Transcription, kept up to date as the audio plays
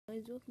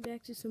guys, welcome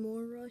back to some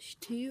more Rush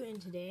 2,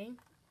 and today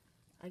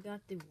I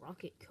got the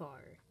rocket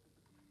car.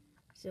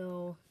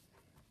 So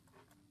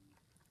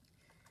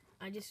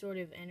I just sort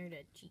of entered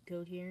a cheat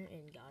code here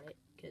and got it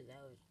because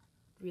I was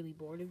really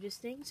bored of this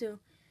thing. So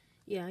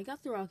yeah, I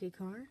got the rocket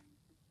car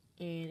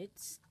and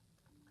it's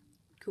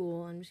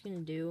cool. I'm just gonna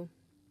do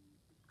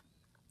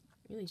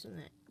really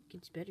something that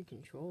gets better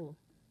control.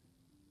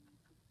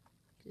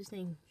 This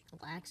thing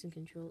lacks in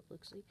control, it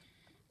looks like.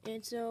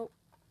 And so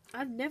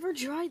I've never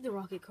tried the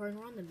rocket car.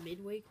 We're on the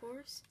midway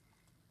course.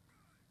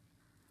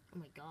 Oh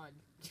my god.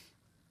 This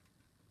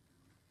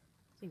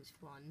thing's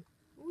fun.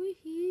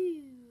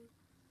 Woohoo!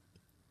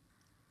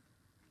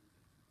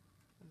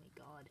 Oh my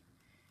god.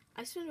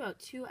 I spent about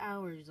 2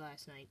 hours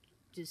last night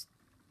just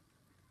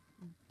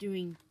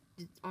doing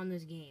on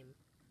this game.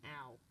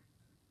 Ow.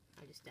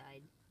 I just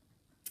died.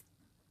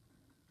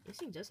 This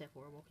thing does have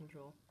horrible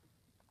control.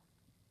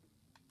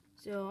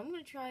 So I'm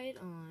gonna try it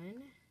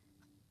on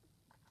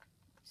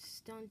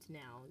stunt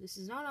now. This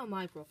is not on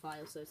my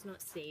profile, so it's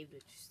not saved,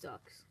 which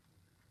sucks.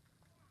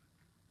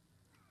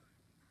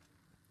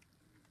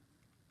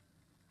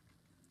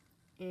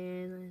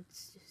 And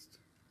let's just...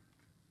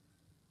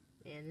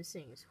 Man, this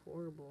thing is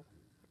horrible.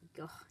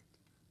 God.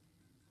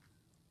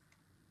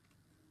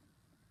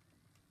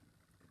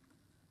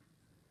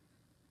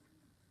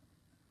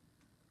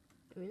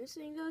 I mean, this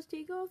thing does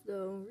take off,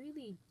 though.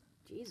 Really,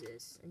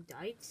 Jesus. I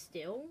died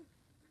still?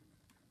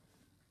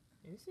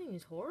 And this thing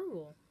is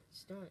horrible.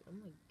 Stunt. Oh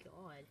my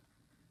god.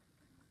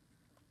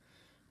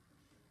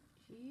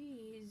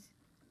 Jeez.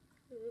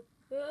 Oh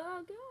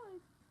god.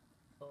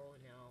 Oh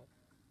no.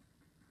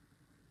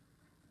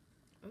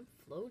 I'm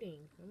floating.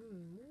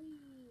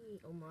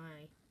 Wee. Oh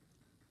my.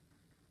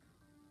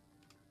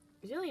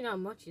 There's really not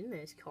much in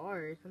this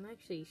car. I'm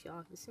actually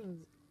shocked. This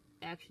thing's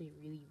actually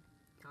really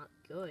not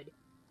good.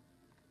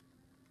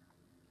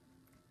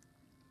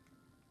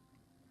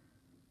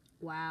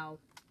 Wow.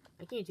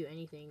 I can't do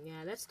anything.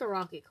 Yeah, that's the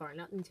rocket car.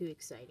 Nothing too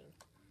exciting.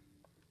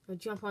 I'll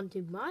jump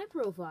onto my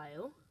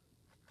profile.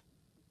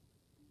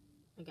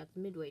 I got the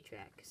midway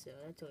track, so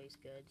that's always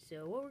good.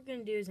 So what we're going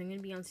to do is I'm going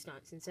to be on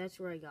stunt, since that's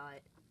where I got...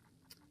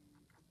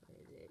 What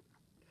is it?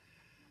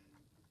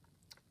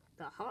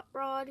 The hot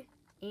rod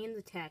and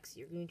the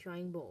taxi. We're going to be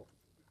trying both.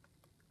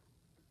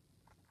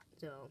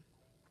 So,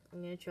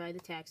 I'm going to try the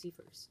taxi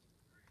first.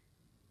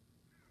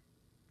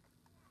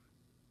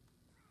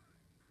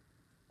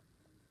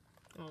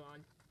 Hold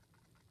on.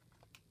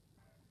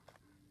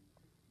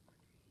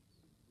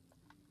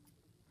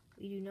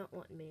 We do not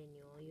want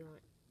manual, you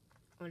want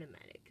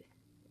automatic.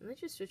 And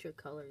let's just switch our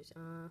colors.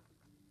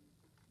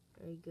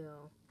 There you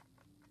go.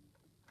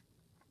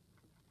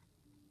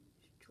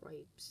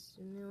 Stripes.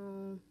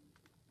 No.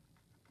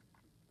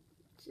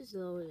 Just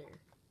over there.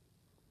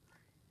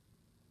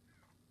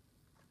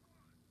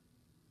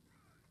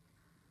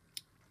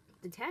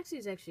 The taxi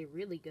is actually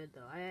really good,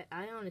 though.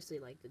 I honestly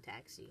like the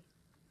taxi.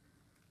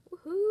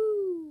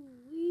 Woohoo!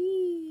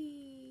 Wee!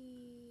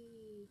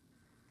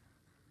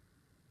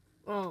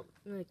 Well,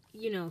 like,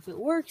 you know, if it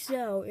works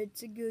out,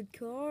 it's a good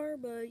car,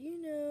 but,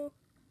 you know,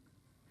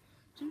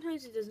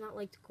 sometimes it does not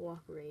like to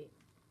cooperate.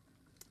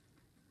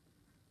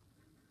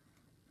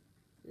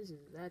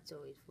 That's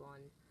always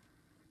fun.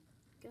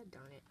 God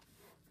darn it.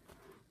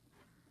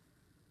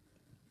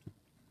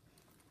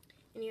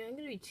 Anyway, I'm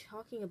going to be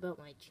talking about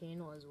my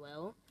channel as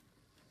well.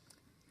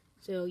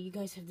 So, you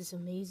guys have this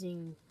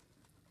amazing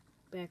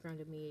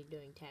background of me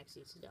doing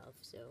taxi stuff,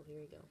 so here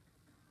we go.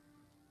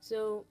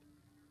 So,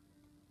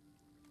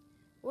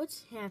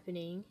 what's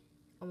happening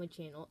on my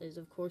channel is,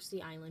 of course,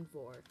 the Island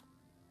 4.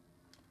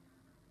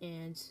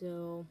 And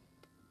so,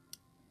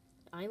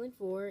 Island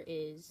 4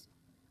 is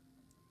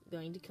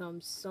going to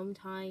come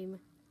sometime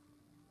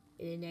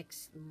in the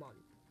next month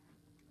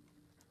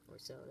or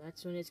so.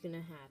 That's when it's going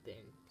to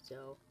happen.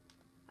 So,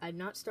 I've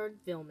not started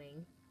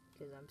filming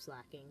because I'm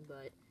slacking,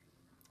 but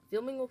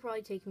filming will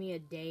probably take me a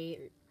day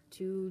or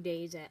 2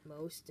 days at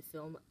most to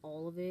film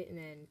all of it, and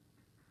then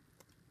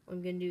what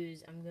I'm going to do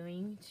is I'm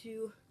going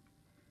to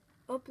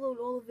upload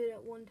all of it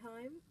at one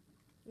time.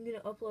 I'm going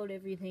to upload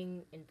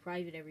everything and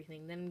private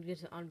everything, then I'm going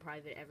to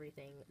unprivate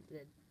everything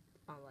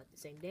on the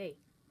same day.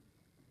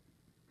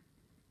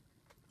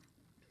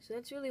 So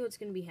that's really what's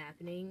going to be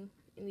happening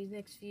in these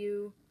next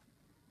few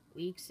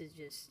weeks. Is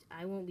just,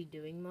 I won't be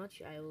doing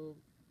much. I will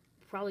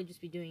probably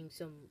just be doing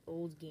some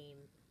old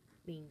gaming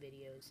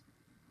videos.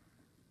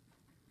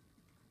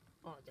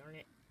 Oh, darn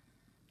it.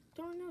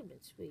 Darn, that would have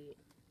been sweet.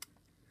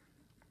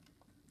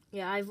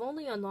 Yeah, I've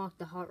only unlocked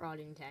the hot rod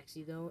in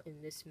taxi, though,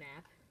 in this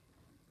map.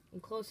 I'm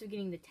close to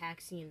getting the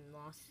taxi in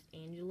Los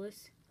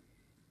Angeles,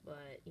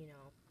 but, you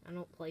know, I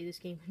don't play this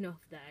game enough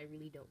that I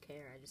really don't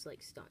care. I just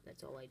like stunt.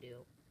 That's all I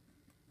do.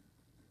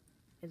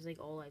 It's like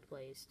all I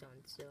play is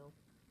stunt, so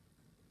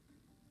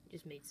it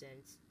just made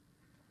sense.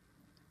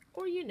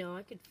 Or, you know,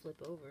 I could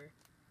flip over.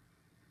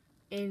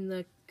 And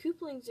the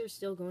couplings are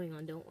still going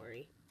on, don't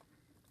worry.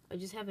 I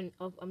just haven't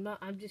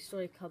I'm just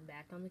sort of cut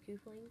back on the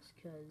couplings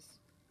because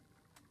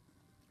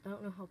I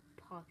don't know how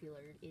popular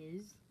it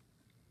is.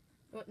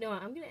 No,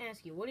 I'm gonna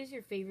ask you, what is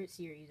your favorite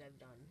series I've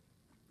done?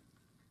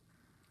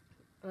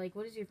 Like,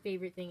 what is your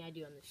favorite thing I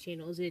do on this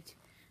channel? Is it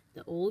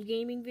the old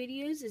gaming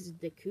videos? Is it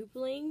the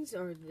Kooplings?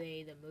 Are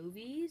they the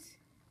movies?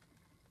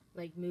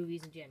 Like,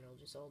 movies in general,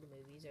 just all the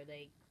movies. Are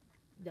they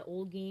the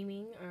old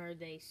gaming? Are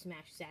they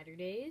Smash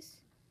Saturdays?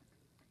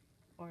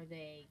 Are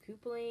they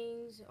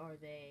Kooplings? Are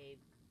they...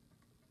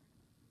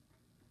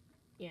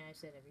 Yeah, I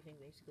said everything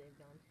basically I've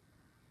done.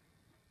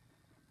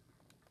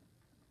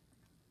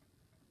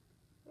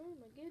 Oh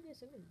my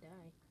goodness, I'm gonna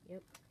die.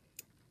 Yep.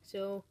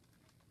 So,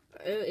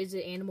 is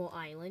it Animal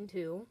Island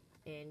too?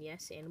 And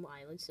yes, Animal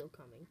Island's still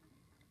coming.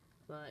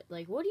 But,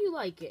 like, what do you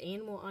like?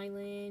 Animal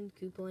Island,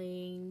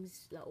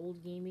 Kooplings, the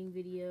old gaming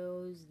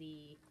videos,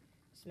 the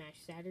Smash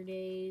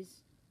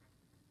Saturdays?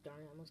 Darn,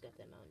 I almost got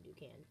that Mountain Dew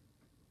can.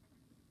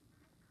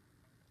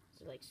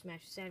 So, like,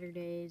 Smash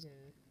Saturdays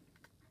and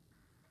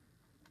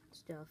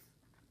stuff.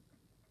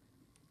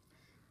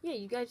 Yeah,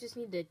 you guys just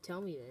need to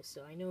tell me this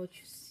so I know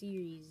which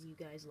series you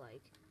guys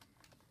like.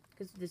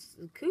 Because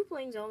the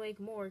Kooplings, I'll make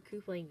more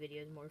Koopling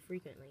videos more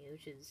frequently,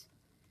 which is...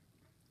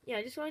 Yeah,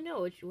 I just want to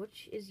know,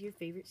 which is your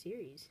favorite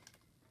series?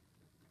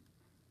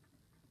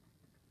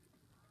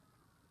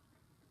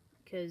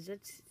 Because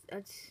that's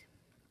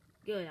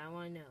good, I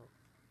want to know.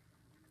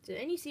 So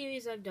any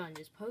series I've done,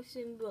 just post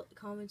in the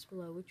comments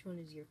below which one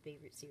is your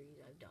favorite series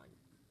I've done.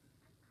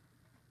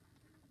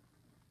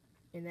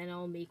 And then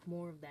I'll make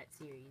more of that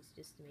series,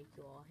 just to make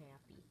you all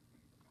happy.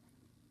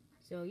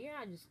 So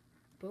yeah, just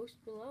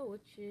post below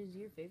which is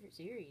your favorite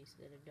series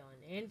that I've done.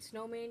 And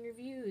Snowman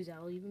Reviews,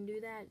 I'll even do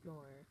that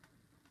more.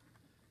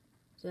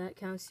 So that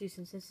counts too,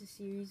 since this is a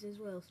series as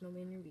well,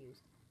 Snowman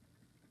Reviews.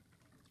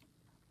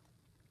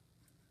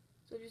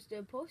 So just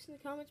post in the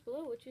comments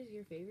below which is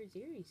your favorite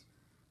series.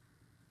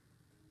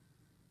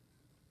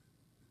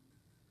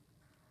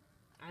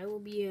 I will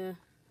be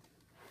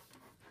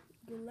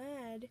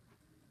glad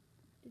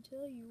to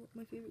tell you what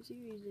my favorite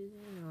series is.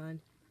 Hang on.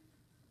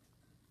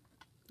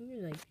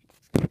 You're like...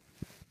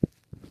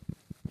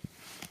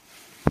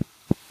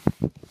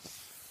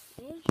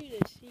 I want you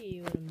to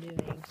see what I'm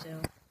doing,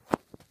 so...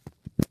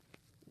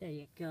 There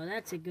you go,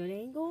 that's a good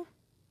angle.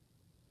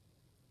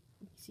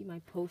 You can see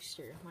my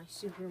poster, my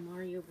Super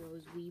Mario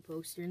Bros. Wii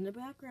poster in the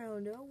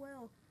background. Oh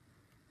well.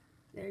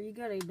 There, you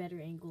got a better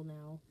angle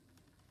now.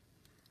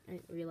 I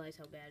didn't realize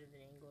how bad of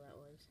an angle that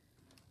was.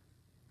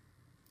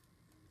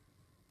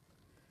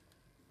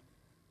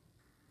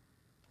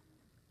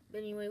 But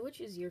anyway, which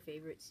is your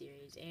favorite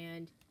series?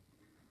 And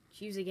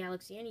choose a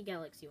galaxy, any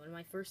galaxy. One of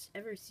my first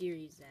ever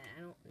series that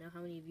I don't know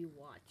how many of you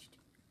watched.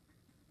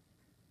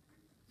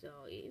 So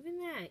even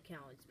that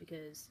counts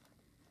because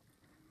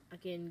I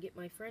can get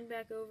my friend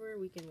back over.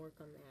 We can work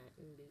on that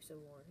and do some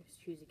more.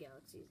 Just choose a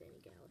galaxy as any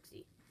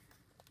galaxy.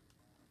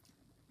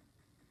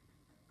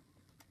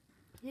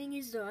 Thing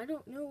is though, I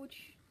don't know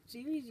which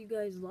series you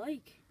guys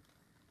like.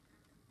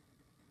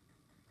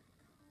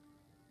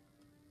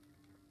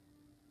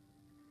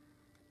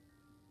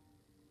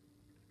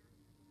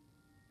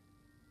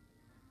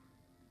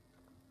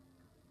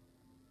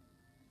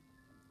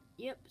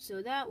 Yep,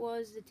 so that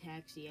was the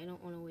taxi. I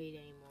don't want to wait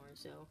anymore,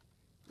 so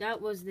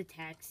that was the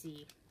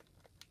taxi.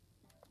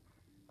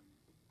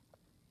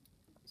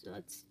 So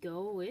let's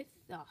go with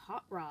the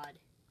hot rod.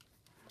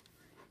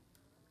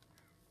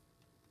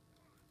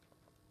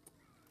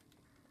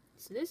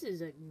 So this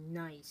is a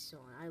nice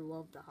one. I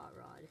love the hot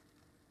rod.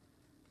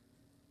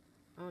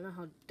 I don't know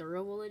how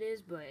durable it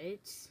is, but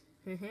it's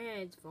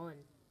it's fun.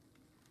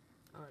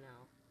 Oh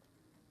no.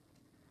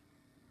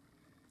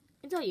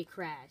 Until you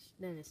crash,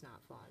 then it's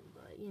not fun,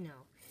 but you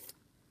know.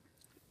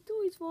 It's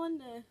always fun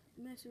to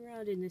mess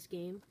around in this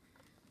game.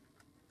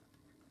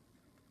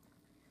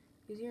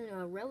 Because you're in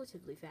a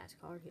relatively fast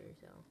car here,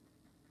 so.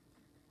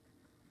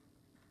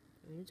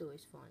 I mean, it's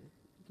always fun.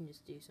 You can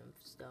just do some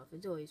stuff.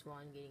 It's always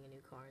fun getting a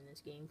new car in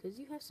this game, because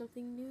you have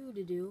something new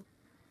to do.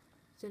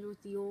 Instead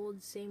with the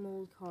old, same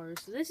old cars.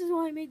 So this is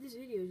why I made this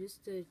video,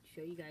 just to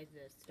show you guys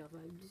the stuff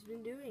I've just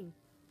been doing.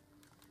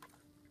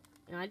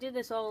 And I did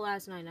this all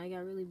last night, and I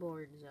got really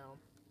bored, so.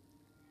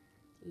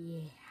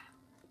 Yeah.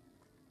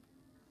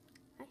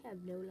 I have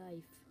no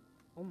life.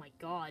 Oh my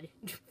god.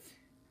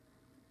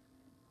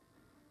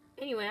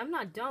 Anyway, I'm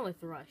not done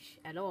with Rush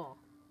at all.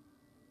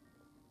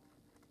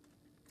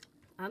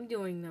 I'm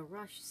doing the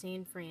Rush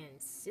San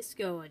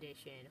Francisco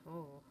edition.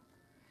 Oh.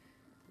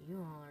 You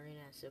all are in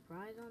a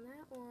surprise on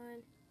that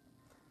one.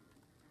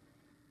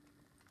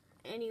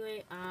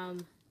 Anyway,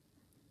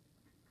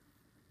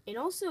 and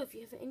also if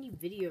you have any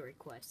video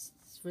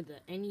requests for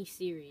any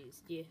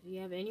series, if you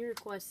have any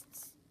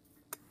requests,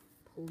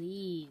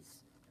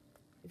 please,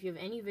 if you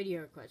have any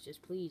video requests,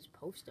 just please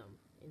post them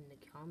in the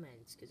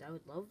comments, because I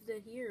would love to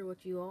hear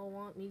what you all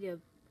want me to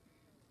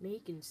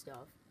make and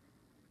stuff.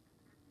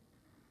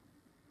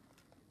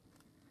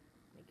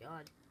 Oh my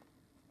god.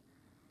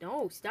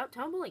 No, stop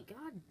tumbling.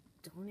 God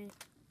darn it.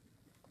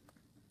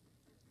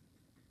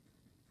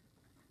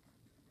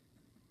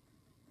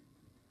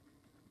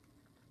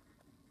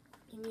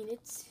 I mean,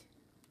 it's...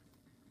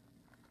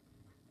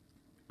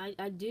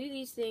 I do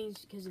these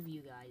things because of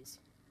you guys.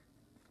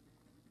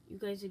 You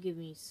guys have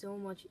given me so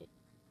much...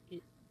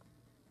 You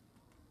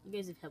You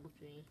guys have helped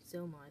me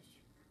so much.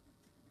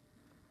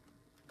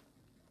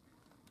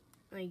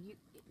 Like,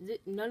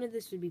 none of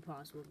this would be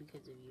possible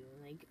because of you.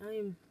 Like, I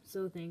am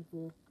so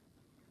thankful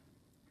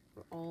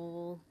for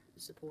all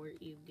the support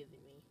you've given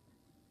me.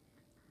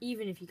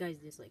 Even if you guys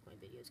dislike my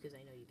videos, because I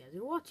know you guys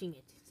are watching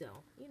it. So,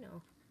 you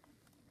know.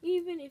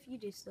 Even if you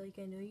dislike,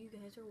 I know you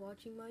guys are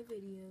watching my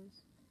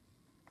videos.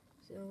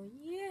 So,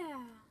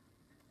 yeah.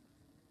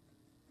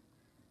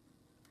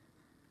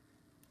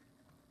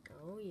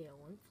 Oh, yeah,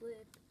 one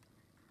flip.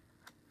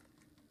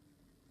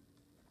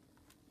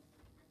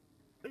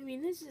 I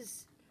mean, this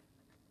is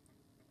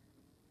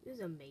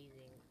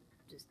amazing.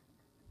 Just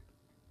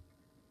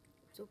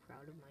so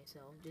proud of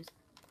myself. Just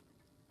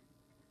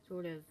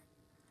sort of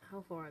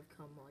how far I've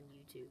come on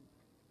YouTube.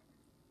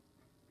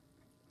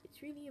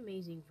 It's really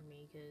amazing for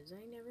me because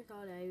I never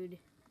thought I would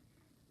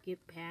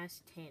get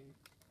past 10.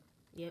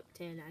 Yep,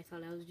 10. I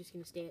thought I was just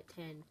going to stay at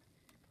 10.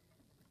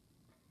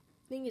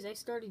 Thing is, I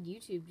started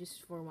YouTube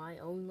just for my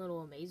own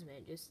little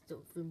amazement, just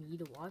for me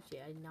to watch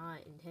it. I did not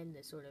intend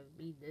to sort of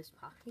be this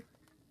popular.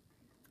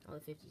 Well,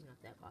 the 50's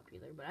not that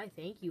popular, but I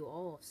thank you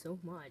all so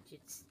much.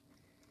 It's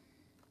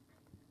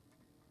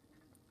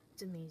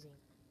amazing.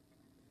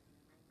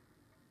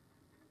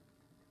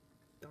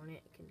 Darn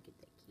it, I couldn't get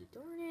that key.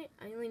 Darn it.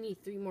 I only need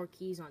 3 more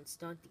keys on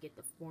stunt to get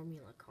the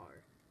formula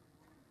car.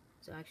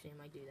 So actually,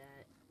 I might do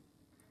that.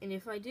 And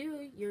if I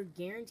do, you're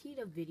guaranteed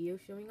a video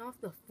showing off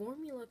the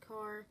formula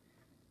car.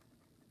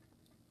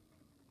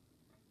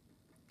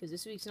 Because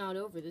this week's not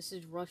over. This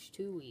is Rush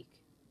 2 week.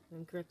 If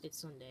I'm correct, it's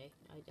Sunday.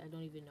 I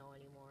don't even know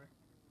anymore.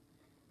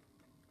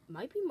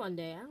 Might be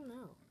Monday. I don't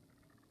know.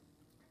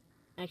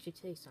 Actually,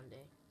 today's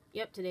Sunday.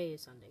 Yep, today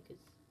is Sunday.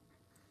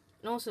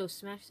 And also,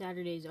 Smash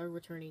Saturdays are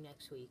returning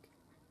next week.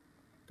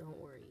 Don't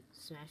worry.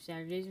 Smash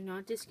Saturdays are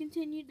not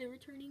discontinued. They're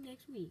returning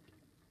next week.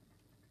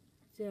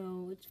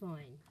 So, it's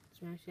fine.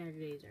 Smash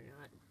Saturdays are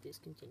not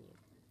discontinued.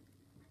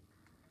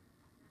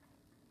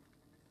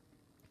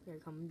 They're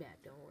coming back.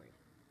 Don't worry.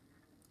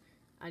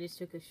 I just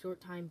took a short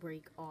time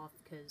break off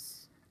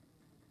because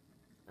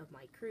of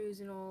my cruise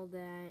and all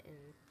that,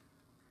 and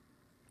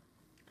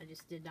I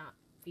just did not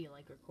feel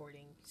like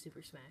recording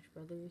Super Smash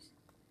Brothers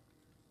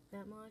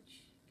that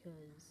much,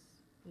 because,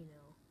 you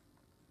know.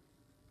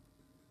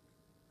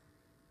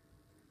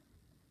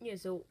 Yeah,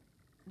 so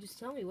just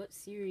tell me what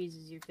series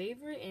is your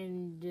favorite,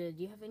 and do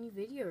you have any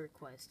video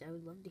requests? I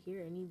would love to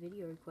hear any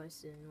video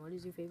requests, and what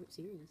is your favorite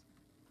series?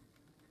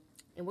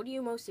 And what are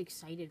you most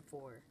excited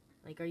for?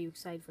 Like, are you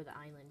excited for the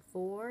Island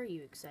 4? Are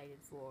you excited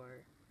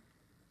for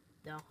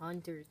the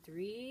Hunter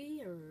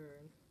 3?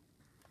 Or...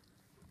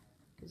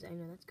 because I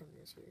know that's coming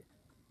this year.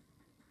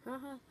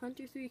 Haha,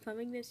 Hunter 3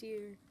 coming this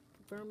year.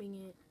 Confirming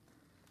it.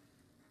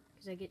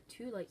 Because I get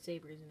 2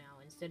 lightsabers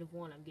now. Instead of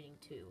 1, I'm getting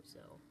 2,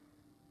 so...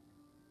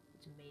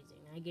 it's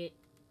amazing. I get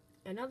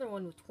another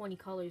one with 20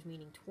 colors,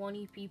 meaning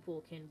 20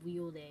 people can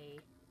wield a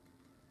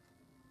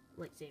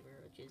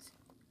lightsaber, which is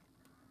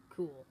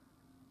cool.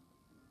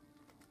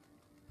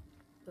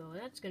 So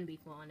that's going to be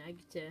fun. I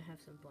get to have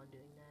some fun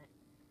doing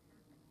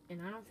that.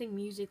 And I don't think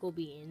music will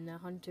be in the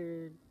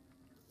Hunter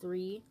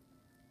 3.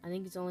 I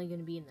think it's only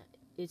going to be in the...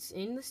 it's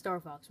in the Star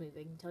Fox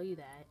movie, I can tell you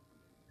that.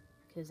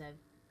 Because I've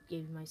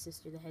given my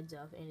sister the heads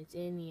up. And it's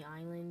in the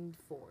Island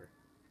 4.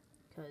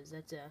 Because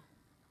that's a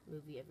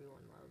movie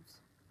everyone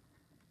loves.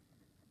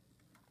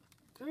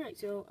 Alright,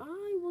 so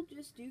I will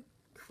just do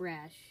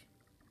Crash.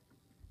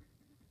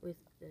 With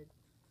the...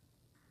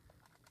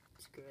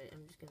 screw it,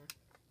 I'm just going to...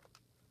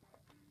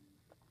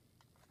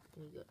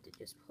 and you go to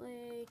just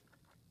play.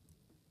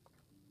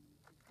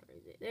 Where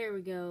is it? There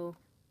we go.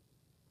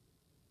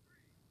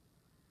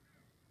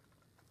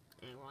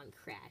 And we're on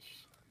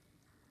Crash.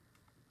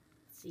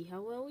 Let's see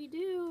how well we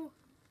do.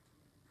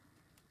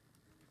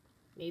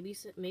 Maybe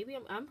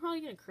I'm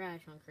probably gonna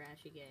crash on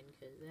Crash again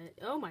because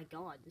that. Oh my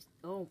God!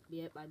 Oh,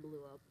 yep, I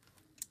blew up.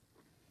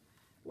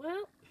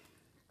 Well,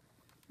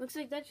 looks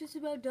like that just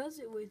about does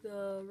it with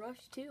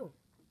Rush 2.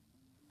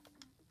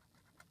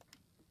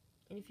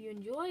 And if you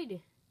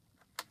enjoyed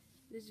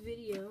this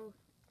video,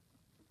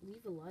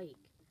 leave a like.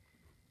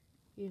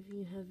 If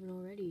you haven't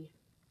already,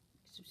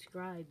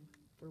 subscribe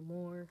for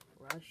more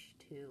Rush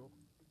 2.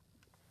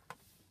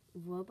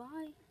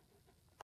 Bye-bye.